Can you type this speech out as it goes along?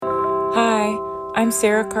I'm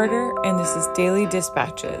Sarah Carter, and this is Daily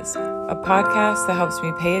Dispatches, a podcast that helps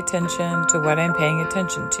me pay attention to what I'm paying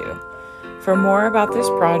attention to. For more about this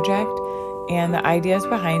project and the ideas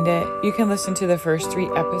behind it, you can listen to the first 3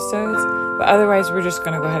 episodes, but otherwise we're just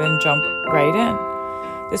going to go ahead and jump right in.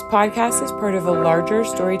 This podcast is part of a larger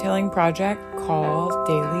storytelling project called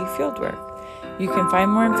Daily Fieldwork. You can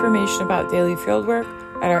find more information about Daily Fieldwork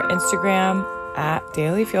at our Instagram at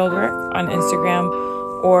Daily Fieldwork on Instagram,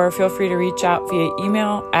 or feel free to reach out via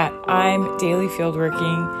email at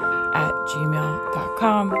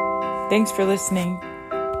imdailyfieldworking@gmail.com. Thanks for listening.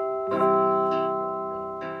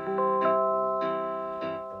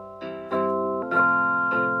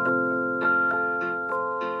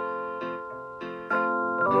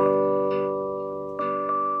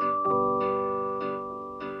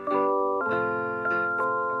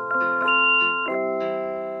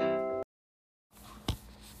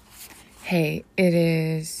 Hey, it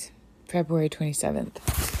is February 27th.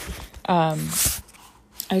 I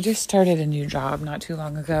just started a new job not too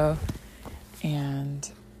long ago, and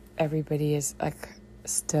everybody is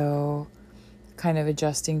still kind of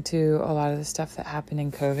adjusting to a lot of the stuff that happened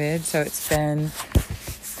in COVID. So it's been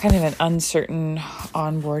kind of an uncertain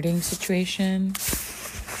onboarding situation.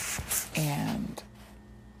 And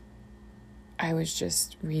I was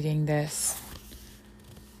just reading this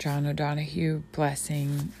John O'Donohue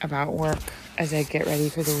blessing about work as I get ready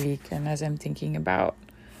for the week and as I'm thinking about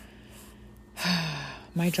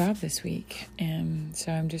my job this week. And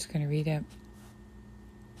so I'm just going to read it.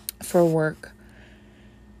 For work,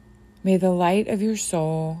 may the light of your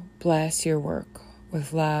soul bless your work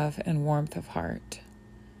with love and warmth of heart.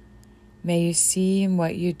 May you see in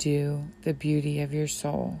what you do the beauty of your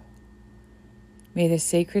soul. May the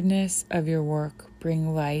sacredness of your work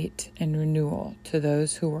bring light and renewal to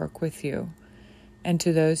those who work with you and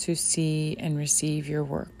to those who see and receive your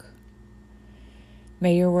work.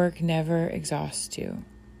 May your work never exhaust you.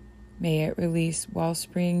 May it release well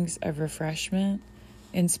springs of refreshment,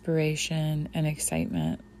 inspiration, and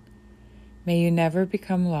excitement. May you never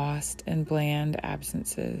become lost in bland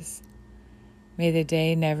absences. May the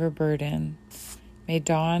day never burden. May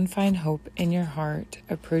dawn find hope in your heart,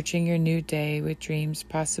 approaching your new day with dreams,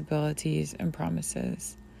 possibilities, and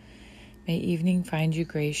promises. May evening find you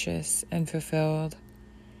gracious and fulfilled.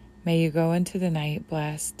 May you go into the night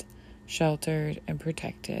blessed, sheltered, and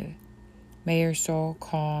protected. May your soul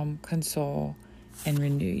calm, console, and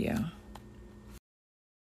renew you.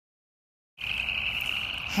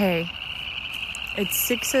 Hey, it's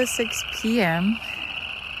 6:06 p.m.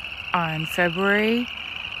 on February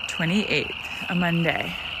 28th. A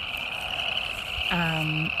Monday.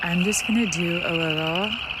 I'm just going to do a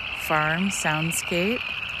little farm soundscape.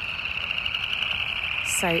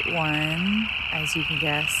 Site 1, as you can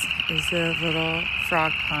guess, is the little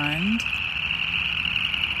frog pond.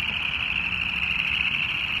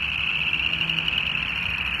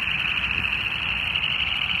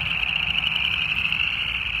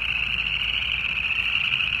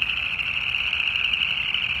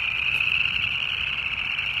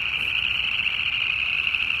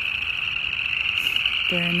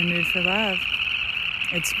 They're in the mood for love.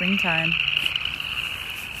 It's springtime.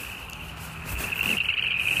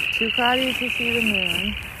 Too cloudy to see the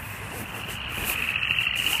moon.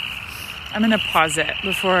 I'm going to pause it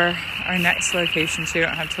before our next location so you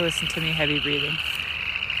don't have to listen to me heavy breathing.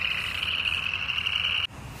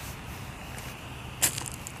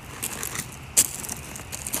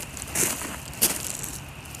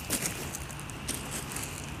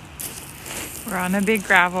 We're on a big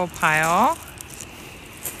gravel pile.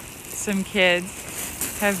 Some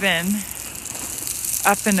kids have been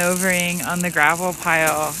up and overing on the gravel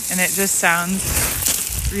pile, and it just sounds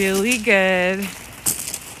really good.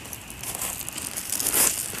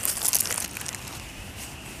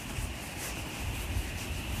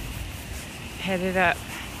 Headed up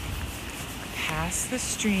past the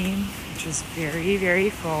stream, which is very, very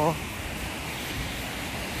full.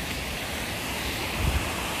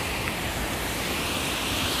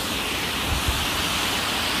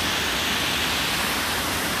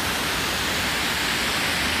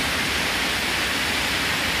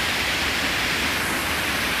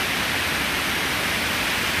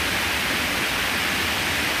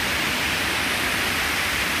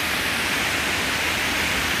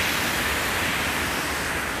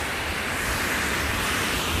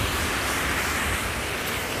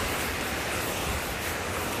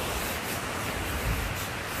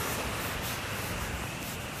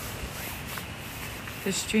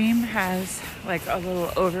 The stream has like a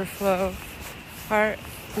little overflow part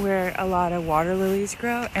where a lot of water lilies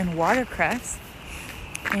grow and watercress.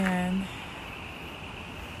 And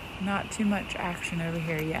not too much action over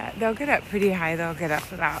here yet. They'll get up pretty high. They'll get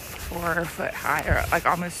up about 4 foot high, or like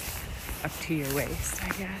almost up to your waist, I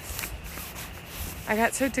guess. I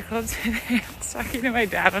got so tickled today. I was talking to my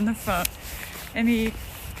dad on the phone, and he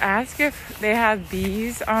asked if they have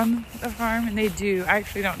bees on the farm, and they do. I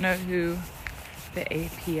actually don't know who the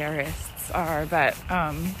apiarists are, but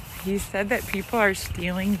he said that people are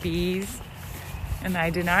stealing bees, and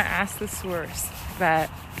I did not ask the source, but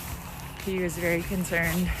he was very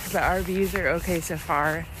concerned. But our bees are okay so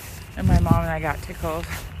far, and my mom and I got tickled.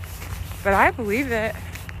 But I believe it.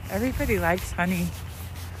 Everybody likes honey.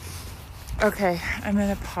 Okay, I'm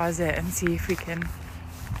gonna pause it and see if we can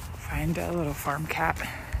find a little farm cat.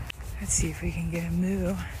 Let's see if we can get a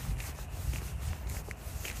moo.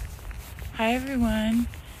 Hi everyone.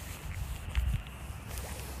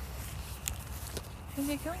 How's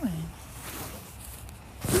it going?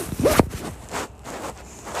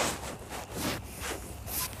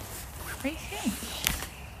 What do you think?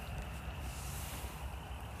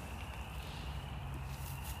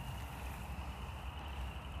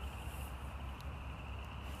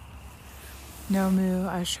 No moo.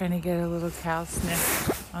 I was trying to get a little cow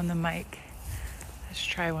sniff on the mic. Let's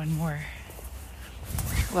try one more.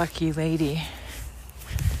 Lucky lady.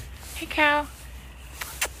 Hey cow.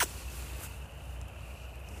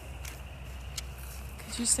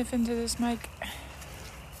 Could you sniff into this mic?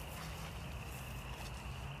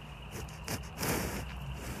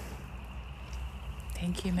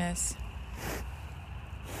 Thank you, miss.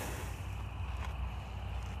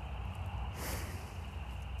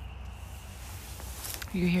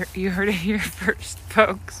 You heard it here first,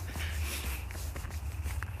 folks.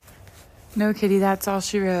 No, kitty, that's all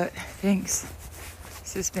she wrote. Thanks.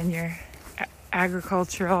 This has been your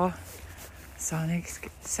agricultural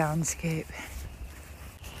soundscape.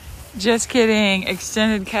 Just kidding.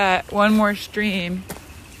 Extended cut. One more stream.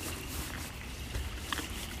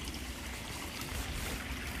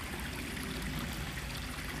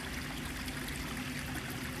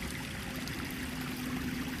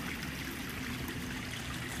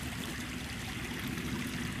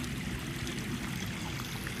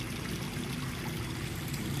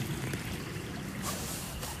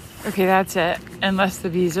 Okay, that's it. Unless the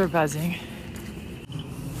bees are buzzing.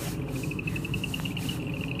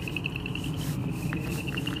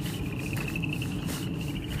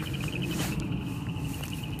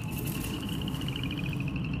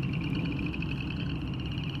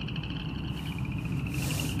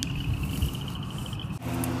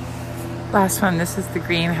 Last one, this is the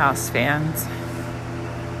greenhouse fans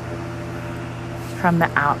from the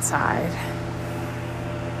outside.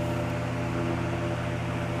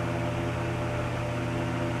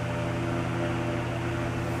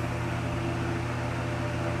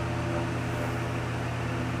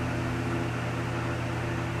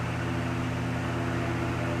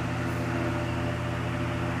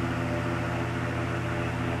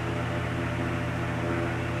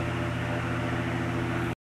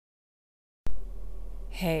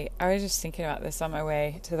 Hey, I was just thinking about this on my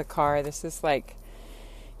way to the car. This is like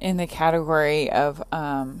in the category of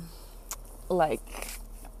like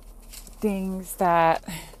things that,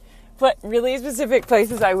 but really specific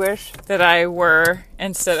places I wish that I were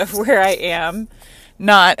instead of where I am,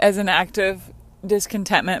 not as an act of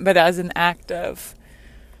discontentment, but as an act of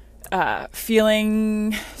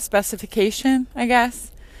feeling specification, I guess.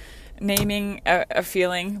 Naming a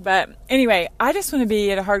feeling. But anyway, I just want to be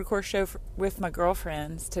at a hardcore show with my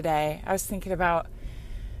girlfriends today. I was thinking about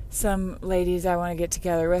some ladies I want to get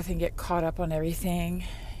together with and get caught up on everything.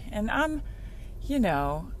 And I'm,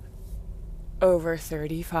 over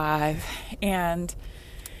 35. And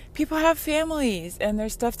people have families and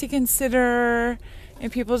there's stuff to consider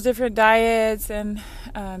and people's different diets and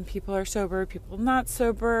people are sober, people not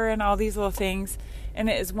sober, and all these little things. And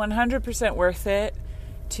it is 100% worth it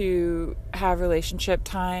to have relationship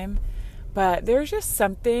time, but there's just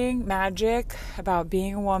something magic about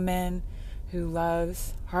being a woman who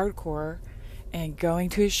loves hardcore and going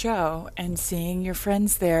to a show and seeing your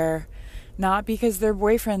friends there, not because their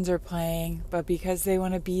boyfriends are playing, but because they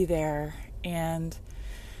want to be there. And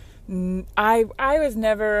I was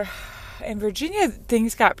never in Virginia.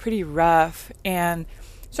 Things got pretty rough, and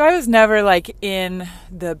so I was never like in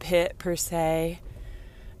the pit per se,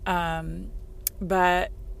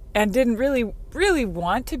 but and didn't really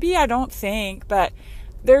want to be, I don't think. But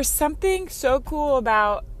there's something so cool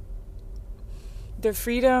about the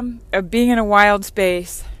freedom of being in a wild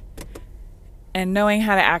space and knowing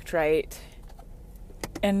how to act right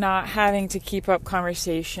and not having to keep up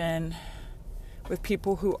conversation with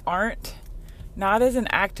people who aren't, not as an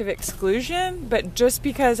act of exclusion, but just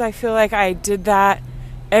because I feel like I did that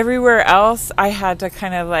everywhere else, I had to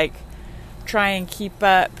kind of like try and keep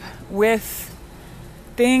up with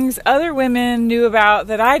things other women knew about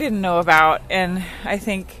that I didn't know about. And I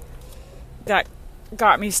think that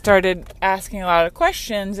got me started asking a lot of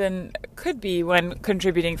questions, and could be one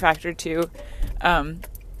contributing factor to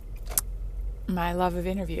my love of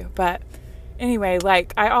interview. But anyway,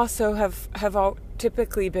 like I also have all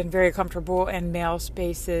typically been very comfortable in male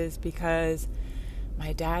spaces because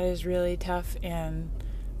my dad is really tough, and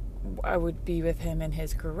I would be with him in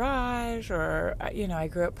his garage, or I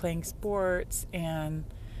grew up playing sports, and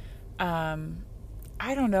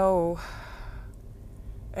I don't know,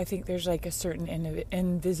 I think there's like a certain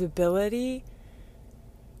invisibility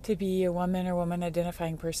to be a woman or woman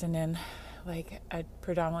identifying person in like a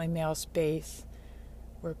predominantly male space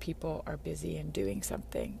where people are busy and doing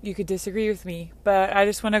something. You could disagree with me, but I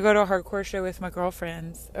just want to go to a hardcore show with my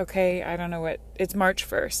girlfriends. Okay, I don't know what. It's March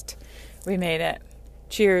 1st. We made it.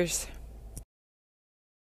 Cheers.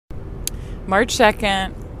 March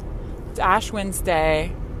 2nd. It's Ash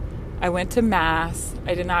Wednesday. I went to Mass.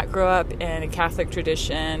 I did not grow up in a Catholic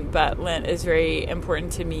tradition, but Lent is very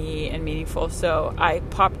important to me and meaningful. So I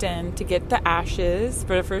popped in to get the ashes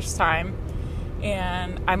for the first time.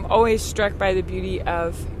 And I'm always struck by the beauty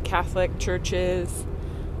of Catholic churches,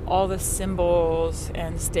 all the symbols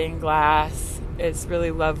and stained glass. It's really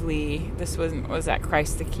lovely. This was at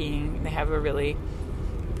Christ the King. They have a really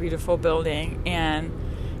beautiful building. And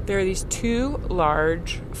there are these two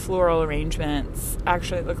large floral arrangements.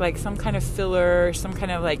 Actually, it look like some kind of filler, some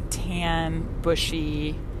kind of like tan,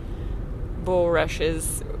 bushy,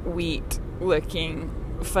 bulrushes, wheat looking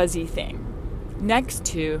fuzzy thing, next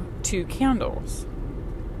to two candles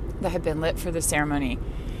that had been lit for the ceremony.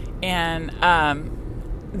 And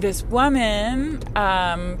this woman,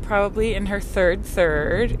 probably in her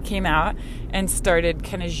third, came out and started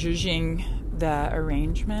kind of zhuzhing the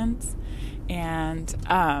arrangements. And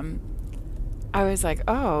I was like,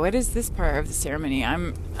 oh, what is this part of the ceremony?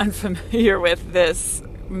 I'm unfamiliar with this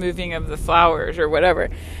moving of the flowers or whatever.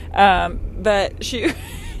 But she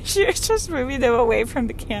was just moving them away from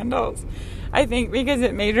the candles, I think, because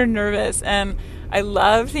it made her nervous. And I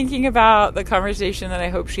love thinking about the conversation that I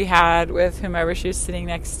hope she had with whomever she was sitting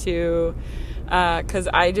next to, because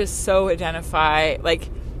I just so identify, like,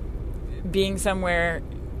 being somewhere,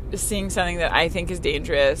 seeing something that I think is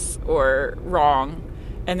dangerous or wrong,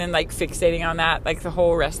 and then, like, fixating on that, like, the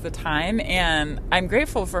whole rest of the time. And I'm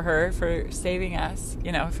grateful for her for saving us,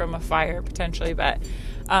 from a fire, potentially. But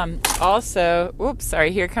also, oops,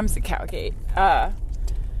 sorry, here comes the cow gate.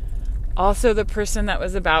 Also, the person that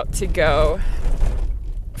was about to go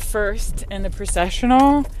first in the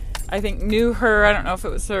processional, I think knew her. I don't know if it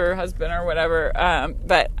was her husband or whatever,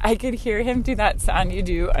 but I could hear him do that sound you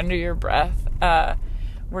do under your breath,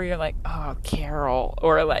 where you're like, oh, Carol,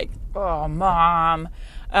 or like, oh, Mom,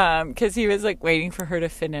 because he was like waiting for her to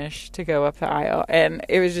finish to go up the aisle. And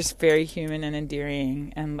it was just very human and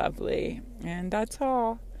endearing and lovely. And that's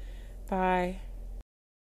all. Bye.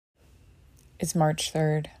 It's March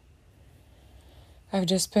 3rd. I've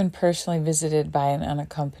just been personally visited by an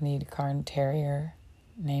unaccompanied Cairn Terrier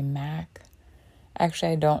named Mac.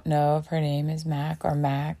 Actually, I don't know if her name is Mac or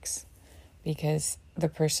Max, because the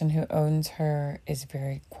person who owns her is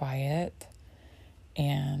very quiet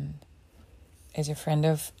and is a friend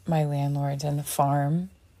of my landlord's and the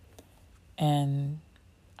farm. And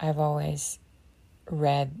I've always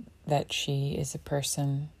read that she is a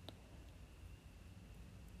person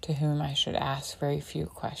to whom I should ask very few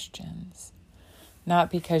questions.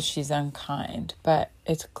 Not because she's unkind, but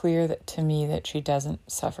it's clear that to me that she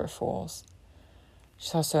doesn't suffer fools.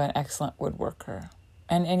 She's also an excellent woodworker.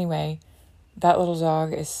 And anyway, that little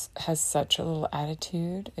dog has such a little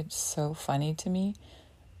attitude. It's so funny to me.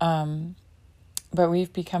 But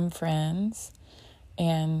we've become friends.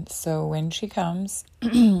 And so when she comes,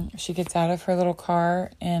 she gets out of her little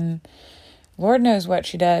car, and Lord knows what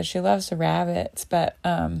she does. She loves the rabbits, but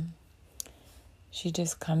she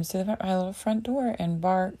just comes to my little front door and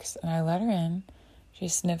barks, and I let her in. She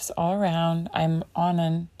sniffs all around. I'm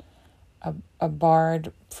on a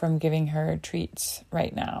barred from giving her treats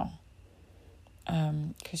right now,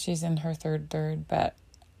 because she's in her third, but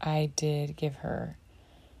I did give her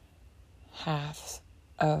half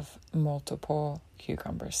of multiple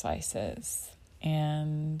cucumber slices.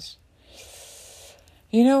 And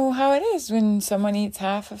you know how it is when someone eats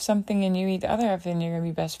half of something and you eat the other half, and you're going to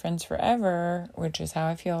be best friends forever, which is how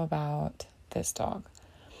I feel about this dog.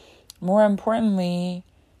 More importantly,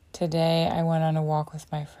 today I went on a walk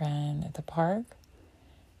with my friend at the park,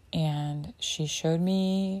 and she showed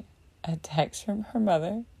me a text from her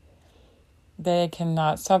mother that I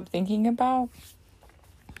cannot stop thinking about.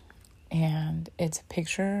 and it's a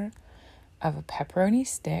picture of a pepperoni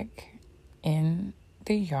stick in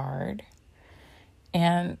the yard,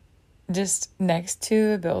 and just next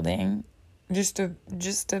to a building, just a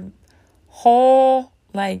whole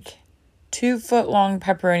 2-foot long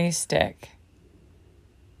pepperoni stick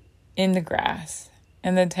in the grass.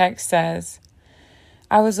 And the text says,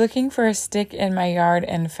 "I was looking for a stick in my yard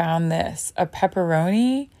and found this. A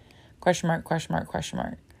pepperoni? ?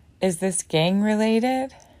 Is this gang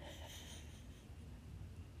related?"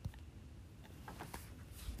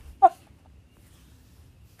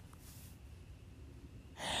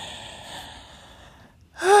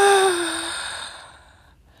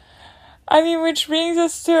 I mean, which brings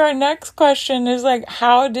us to our next question is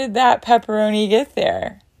how did that pepperoni get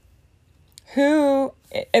there?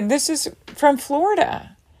 This is from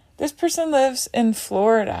Florida. This person lives in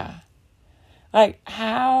Florida.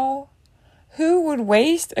 Who would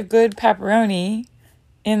waste a good pepperoni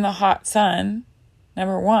in the hot sun?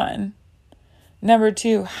 Number one. Number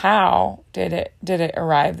two, how did it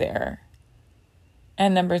arrive there?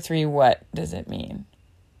 And number three, what does it mean?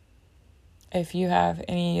 If you have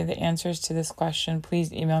any of the answers to this question,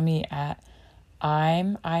 please email me at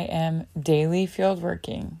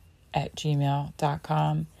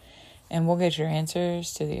imdailyfieldworking@gmail.com, and we'll get your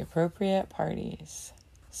answers to the appropriate parties.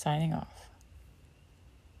 Signing off.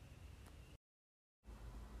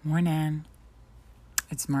 Morning.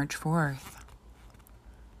 It's March 4th.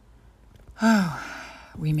 Oh,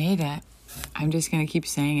 we made it. I'm just going to keep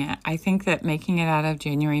saying it. I think that making it out of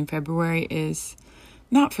January and February is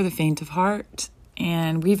not for the faint of heart,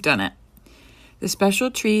 and we've done it. The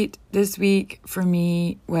special treat this week for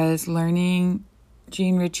me was learning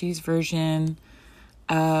Jean Ritchie's version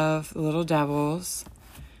of The Little Devils.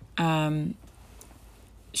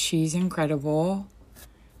 She's incredible.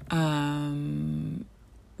 The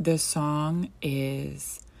song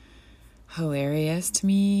is hilarious to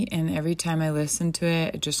me, and every time I listened to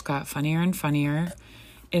it, it just got funnier and funnier.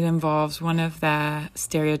 It involves one of the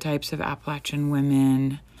stereotypes of Appalachian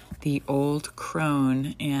women, the old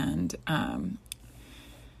crone, and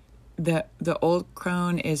the old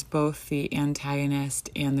crone is both the antagonist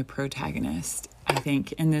and the protagonist, I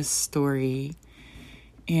think, in this story.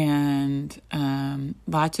 And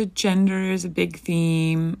lots of gender is a big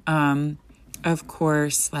theme. Of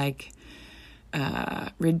course,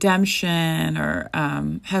 redemption or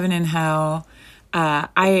heaven and hell.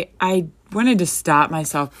 I wanted to stop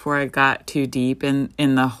myself before I got too deep in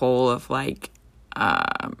the whole of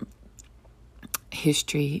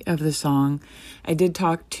history of the song. I did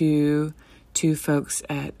talk to two folks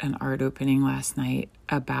at an art opening last night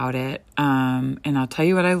about it, and I'll tell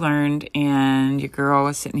you what I learned. And your girl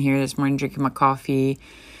was sitting here this morning drinking my coffee.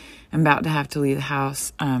 I'm about to have to leave the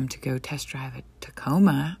house to go test drive a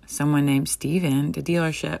Tacoma, someone named Steven, the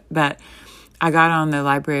dealership. But I got on the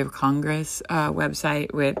Library of Congress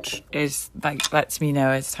website, which is lets me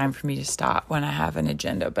know it's time for me to stop when I have an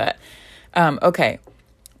agenda. But okay,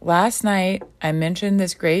 last night I mentioned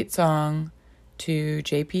this great song to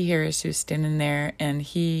JP Harris, who's standing there, and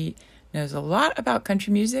he knows a lot about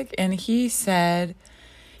country music. And he said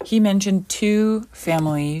he mentioned two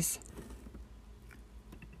families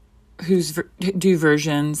who's do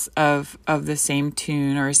versions of the same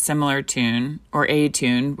tune or a similar tune or a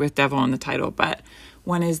tune with devil in the title. But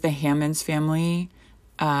one is the Hammonds family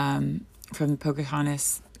from the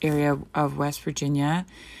Pocahontas area of West Virginia.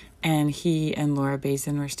 And he and Laura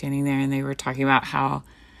Bazin were standing there, and they were talking about how,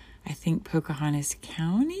 I think Pocahontas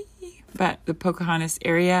County, but the Pocahontas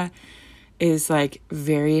area is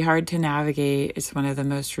very hard to navigate. It's one of the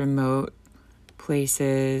most remote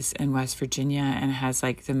places in West Virginia, and has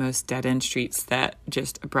the most dead-end streets that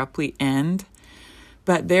just abruptly end.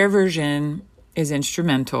 But their version is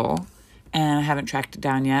instrumental, and I haven't tracked it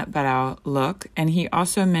down yet, but I'll look. And he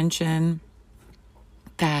also mentioned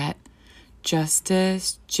that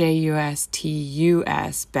Justice Justus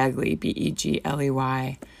Begley,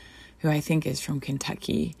 Begley, who I think is from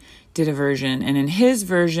Kentucky, did a version. And in his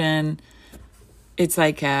version, it's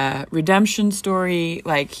like a redemption story.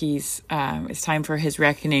 He's it's time for his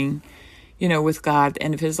reckoning, with God at the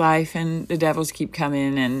end of his life, and the devils keep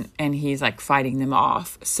coming, and he's fighting them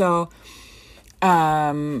off. So,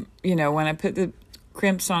 when I put the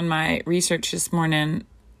crimps on my research this morning,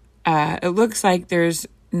 it looks like there's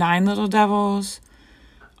 9 little devils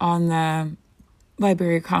on the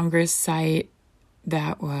Library of Congress site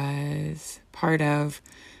that was part of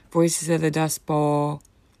Voices of the Dust Bowl,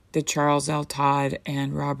 the Charles L. Todd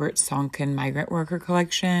and Robert Sonkin Migrant Worker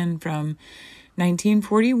Collection from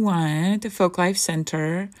 1941 at the Folklife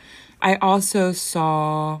Center. I also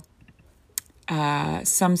saw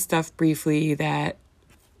some stuff briefly that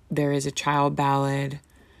there is a child ballad,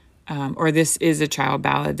 or this is a child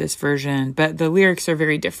ballad, this version, but the lyrics are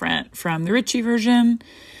very different from the Ritchie version.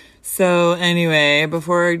 So anyway,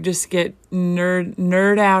 before I just get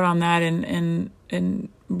nerd out on that and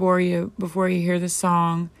bore you before you hear the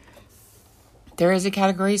song, there is a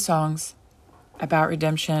category of songs about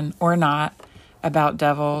redemption or not, about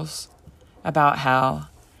devils, about hell.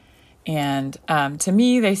 And to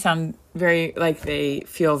me, they sound they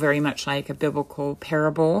feel very much like a biblical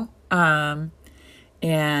parable. And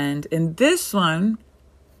in this one,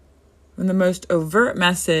 the most overt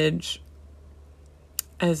message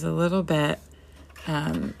is a little bit,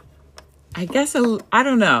 I guess, I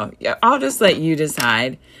don't know. I'll just let you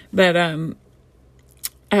decide. But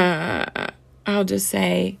I'll just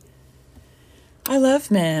say, I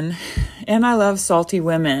love men and I love salty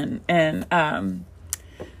women. And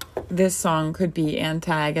this song could be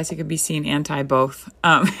I guess it could be seen anti both.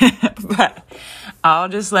 But I'll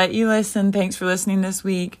just let you listen. Thanks for listening this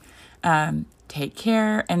week. Take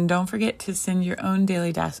care, and don't forget to send your own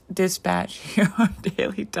daily dispatch,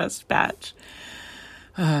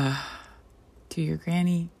 to your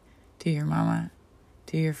granny, to your mama,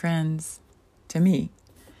 to your friends, to me.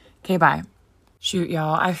 Okay, bye. Shoot,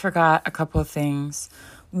 y'all, I forgot a couple of things.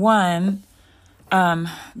 One,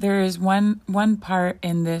 there is one part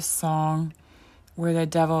in this song where the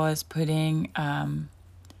devil is putting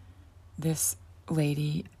this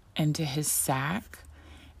lady into his sack.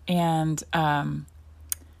 And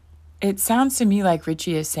it sounds to me like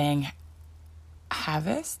Ritchie is saying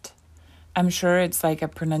harvest. I'm sure it's like a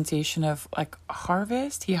pronunciation of like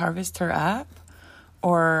harvest. He harvests her up.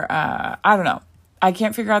 Or I don't know. I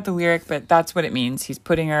can't figure out the lyric, but that's what it means. He's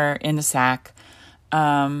putting her in a sack.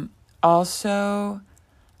 Also,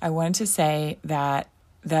 I wanted to say that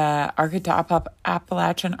the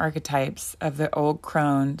Appalachian archetypes of the old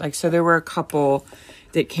crone, so there were a couple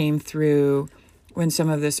that came through when some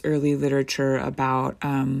of this early literature about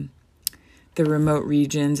the remote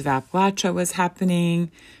regions of Appalachia was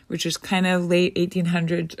happening, which is kind of late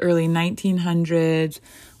 1800s, early 1900s,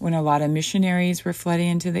 when a lot of missionaries were flooding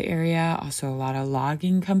into the area. Also, a lot of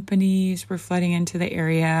logging companies were flooding into the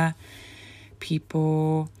area.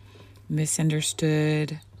 People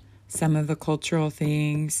misunderstood some of the cultural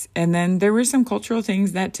things. And then there were some cultural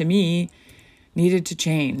things that, to me, needed to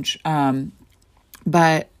change.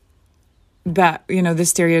 But the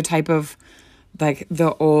stereotype of like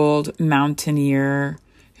the old mountaineer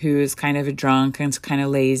who is kind of a drunk and is kind of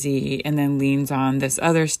lazy, and then leans on this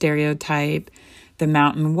other stereotype, the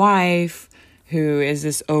mountain wife who is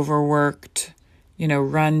this overworked,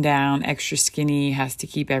 run down, extra skinny, has to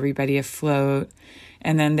keep everybody afloat.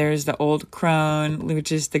 And then there's the old crone,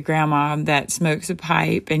 which is the grandma that smokes a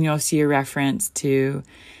pipe, and you'll see a reference to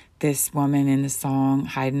this woman in the song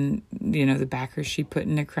hiding, the backer she put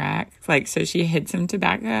in a crack. So she hid some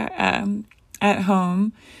tobacco at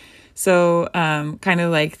home. So kind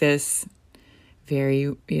of like this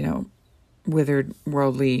very, withered,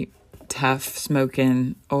 worldly, tough,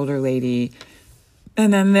 smoking older lady.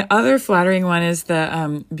 And then the other flattering one is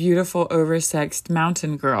the beautiful, oversexed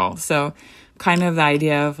mountain girl. So kind of the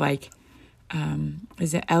idea of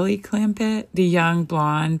is it Ellie Clampett, the young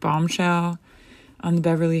blonde bombshell on the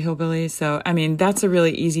Beverly Hillbillies? So, that's a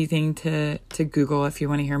really easy thing to Google if you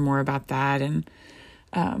want to hear more about that. And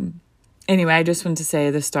anyway, I just want to say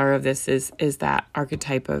the star of this is that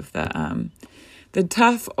archetype of the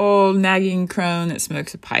tough old nagging crone that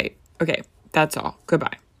smokes a pipe. Okay, that's all.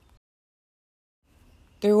 Goodbye.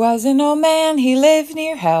 There was an old man, he lived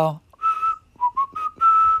near hell.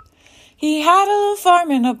 He had a little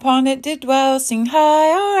farm and upon it did dwell. Sing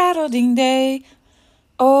high, oh rattle ding day.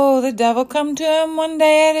 Oh, the devil come to him one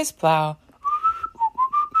day at his plow.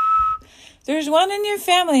 There's one in your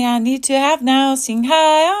family I need to have now. Sing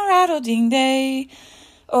high, oh rattle ding day.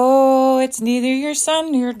 Oh, it's neither your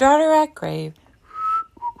son nor your daughter I crave.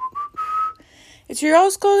 It's your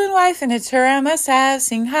old scolding wife and it's her I must have.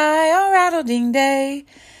 Sing high, oh rattle ding day.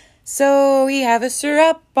 So he have a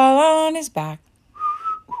syrup all on his back.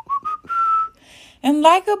 And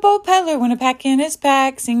like a bold peddler when a pack in his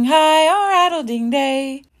pack, sing high, oh rattle ding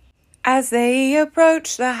day. As they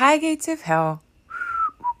approach the high gates of hell,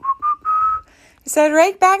 he said,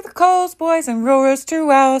 rake back the coals, boys, and roll roast her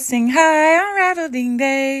well. Sing high, oh rattle ding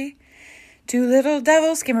day. Two little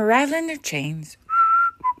devils came a-rattling their chains.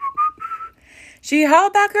 She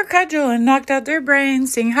hauled back her cudgel and knocked out their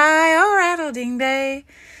brains. Sing high, oh rattle ding day.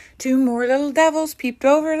 Two more little devils peeped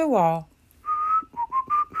over the wall.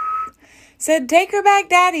 Said, take her back,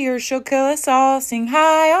 daddy, or she'll kill us all. Sing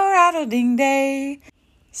high, oh rattle ding day.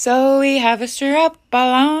 So we harvest her up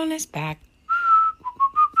all on his back.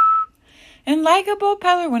 And like a bull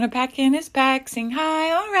peddler when a pack in his pack, sing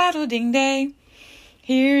high on rattle-ding-day.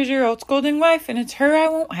 Here's your old scolding wife, and it's her I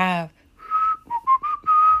won't have.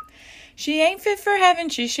 She ain't fit for heaven,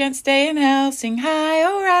 she shan't stay in hell, sing high,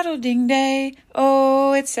 oh rattle-ding-day.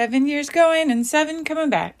 Oh, it's 7 years going and 7 coming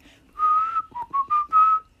back.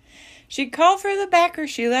 She called for the backer,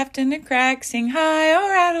 she left in a crack, sing high, oh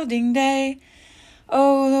rattle-ding-day.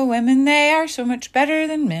 Oh, the women, they are so much better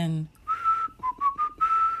than men.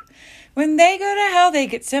 When they go to hell, they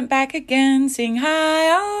get sent back again, sing high,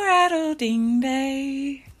 oh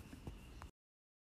rattle-ding-day.